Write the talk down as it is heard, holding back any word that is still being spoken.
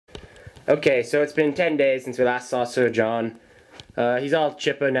Okay, so it's been 10 days since we last saw Sir John. He's all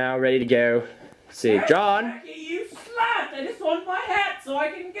chipper now, ready to go. Let's see, John! Jackie, you slut! I just want my hat so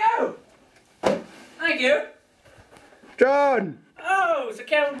I can go! Thank you! John! Oh, so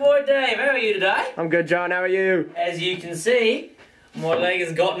Cabin Boy Dave, how are you today? I'm good, John, how are you? As you can see, my leg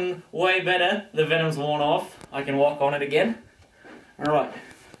has gotten way better. The venom's worn off. I can walk on it again. Alright.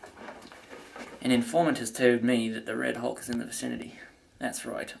 An informant has told me that the Red Hulk is in the vicinity. That's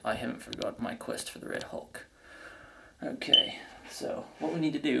right, I haven't forgot my quest for the Red Hulk. Okay, so what we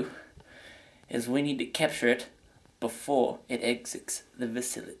need to do is we need to capture it before it exits the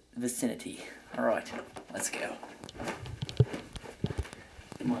vicinity. Alright, let's go.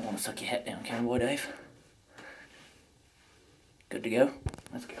 You might want to suck your hat down, Cabin Boy Dave. Good to go?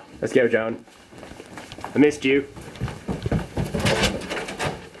 Let's go. Let's go, John. I missed you.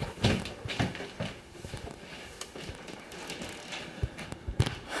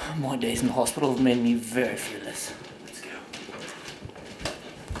 My days in the hospital have made me very fearless. Let's go.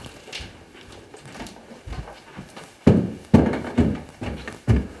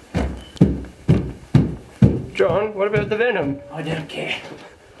 John, what about the venom? I don't care.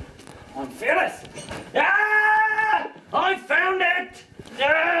 I'm fearless. Ah! I found it!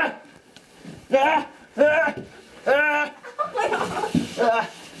 Ah! Ah! Ah!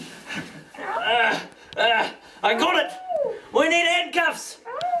 Ah! I got it! We need handcuffs!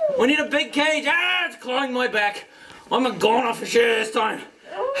 We need a big cage! Ah! It's clawing my back! I'm a goner for sure this time.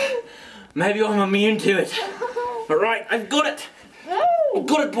 Maybe I'm immune to it. Alright, I've got it! I've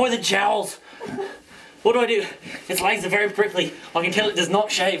got it by the jowls! What do? Its legs are very prickly. I can tell it does not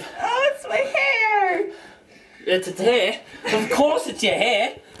shave. Oh, it's my hair! It's its hair? Of course it's your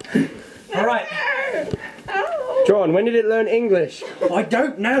hair! Alright. Oh. John, when did it learn English? I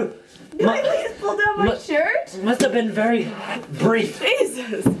don't know. Can I please pull down my shirt? Must have been very brief.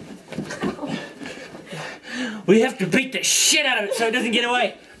 Jesus! We have to beat the shit out of it so it doesn't get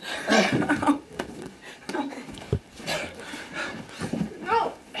away.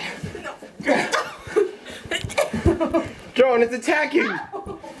 No! John, it's attacking!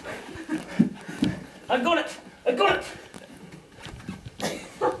 I got it! I got it!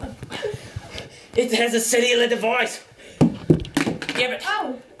 It has a cellular device. Give it.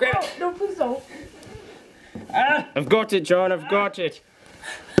 Ow! Grab Ow, it. no, please don't. Ah! I've got it, John, I've got it.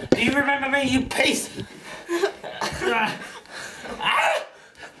 Do you remember me, you piece?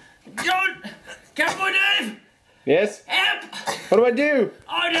 John! Cowboy Dave! Yes? Help! What do I do?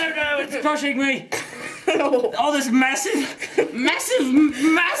 I don't know, it's crushing me. All this massive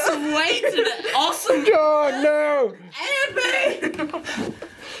weight and awesome. John, no! Help me!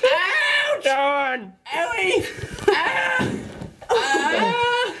 Ouch! John! Owie!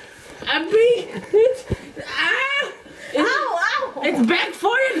 It's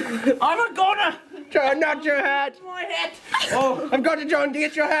backfired! I'm a goner! John, not your hat! My hat! Oh, I've got it, John,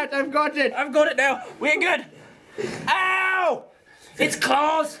 get your hat, I've got it! I've got it now. We're good. Ow! It's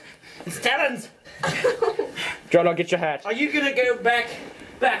claws. It's talons. John, I'll get your hat. Are you gonna go back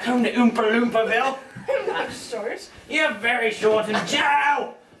home to Oompa Loompaville? I'm short. You're very short and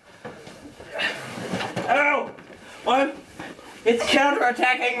jow. Oh! It's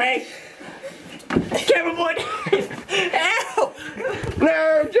counterattacking me. Cabin Boy Dave! Ow!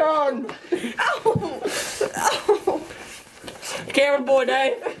 No, John! Ow! Ow! Cabin Boy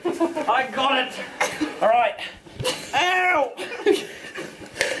Dave! I got it! Alright. Ow!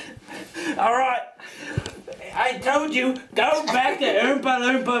 Alright. I told you, go back to Oompa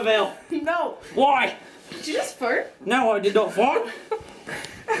Loompaville. No! Why? Did you just fart? No, I did not fart.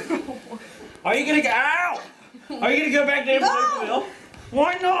 Are you gonna go? Ow! Are you gonna go back to Oompa Loopaville?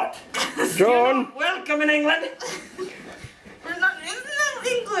 Why not? John! Welcome in England. We're not in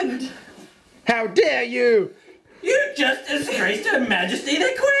England! How dare you! You just disgraced Her Majesty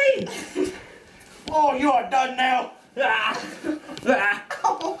the Queen. Oh, you are done now. Ah! Ah!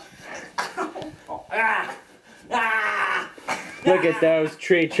 Ow! Ah! Ah! Look at those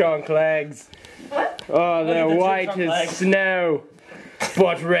tree trunk legs. What? Oh, Look at they're the tree white trunk as legs. snow,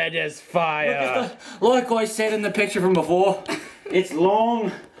 but red as fire. Like I said in the picture from before, it's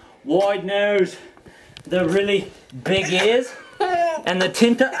long, wide nose, the really big ears, and the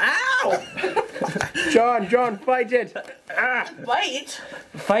tinter. Ow! John, fight it! Ah! Bite!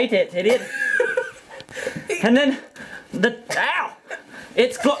 Fight it, idiot! And then ow!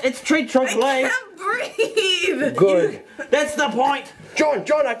 It's tree trunk legs. Can't breathe! Good. That's the point. John,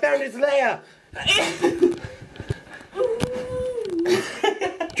 I found his lair!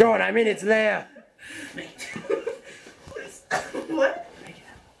 John, I'm in its lair! What?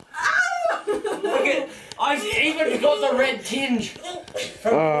 Look at I even got the red tinge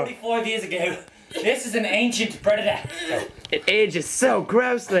from 45 years ago. This is an ancient predator. It ages so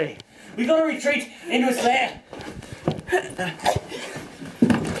grossly. We gotta retreat into its lair.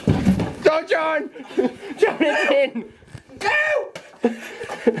 Go, John! John, it's in! Go!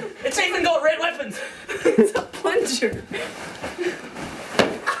 It's even got red weapons. It's a plunger.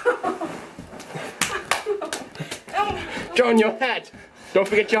 John, your hat! Don't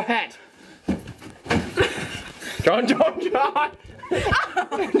forget your hat! John! John,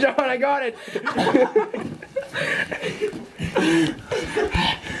 I got it!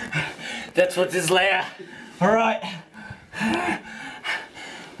 That's what's his lair. Alright.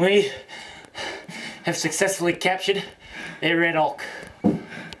 We have successfully captured a red Hulk.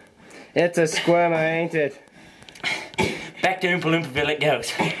 It's a squirmer, ain't it? Back to Oompa Loompaville it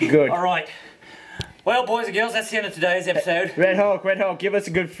goes. Good. Alright. Well, boys and girls, that's the end of today's episode. Red Hulk, give us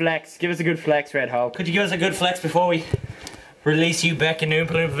a good flex. Give us a good flex, Red Hulk. Could you give us a good flex before we release you back into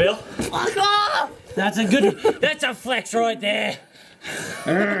Oompa Loompaville? Fuck off! That's a flex right there.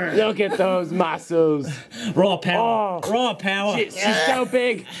 Look at those muscles. Raw power. Oh. Raw power. She's so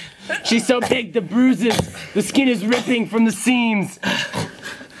big. She's so big, the bruises, the skin is ripping from the seams.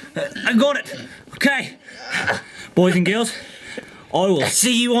 I got it. Okay. Boys and girls, I will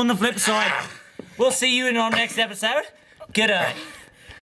see you on the flip side. We'll see you in our next episode. Good day.